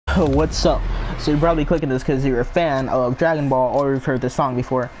What's up? So you're probably clicking this because you're a fan of Dragon Ball or you've heard this song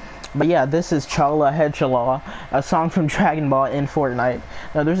before. But yeah, this is Chala Headchala, a song from Dragon Ball in Fortnite.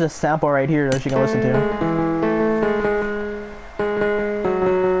 Now there's a sample right here that you can listen to.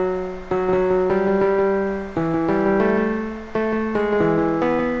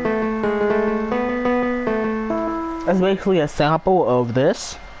 That's basically a sample of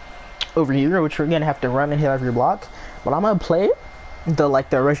this over here, which we're gonna have to run and hit every block. But I'm gonna play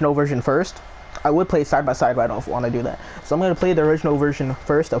the original version first. I would play side by side, but I don't want to do that. So I'm gonna play the original version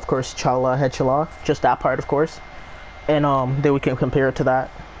first, of course, Chala Headchala, just that part, of course, and then we can compare it to that.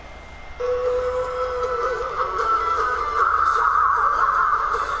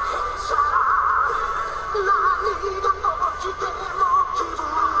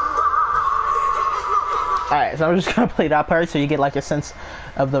 Alright, so I'm just gonna play that part so you get like a sense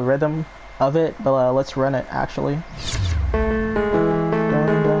of the rhythm of it, but let's run it actually.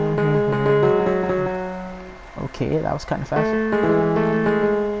 Okay, that was kind of fast.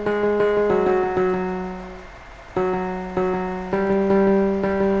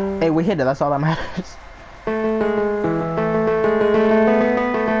 Hey, we hit it, that's all that matters.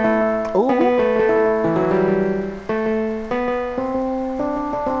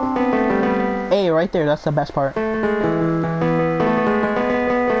 Right there, that's the best part.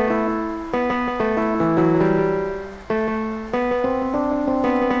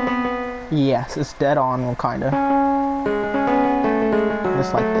 Yes, it's dead on, kinda.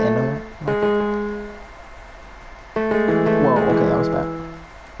 Just like the end of it. Whoa, okay, that was bad.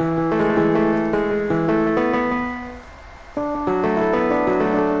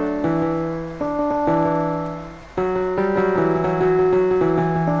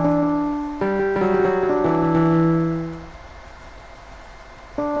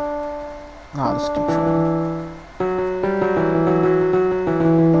 Ah, this control.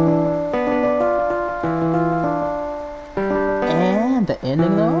 And the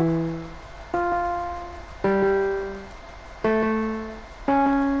ending though?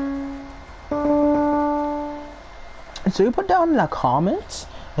 So you put down in the comments,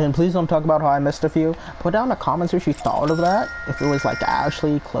 and please don't talk about how I missed a few. Put down in the comments what you thought of that, if it was like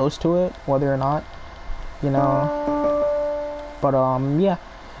actually close to it, whether or not, you know. But yeah.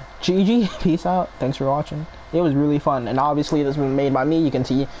 GG, peace out, thanks for watching. It was really fun, and obviously this was made by me. You can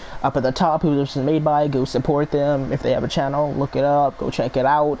see up at the top who this was made by. Go support them. If they have a channel, look it up, go check it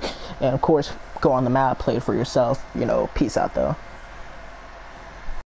out, and of course go on the map, play it for yourself. You know, peace out though.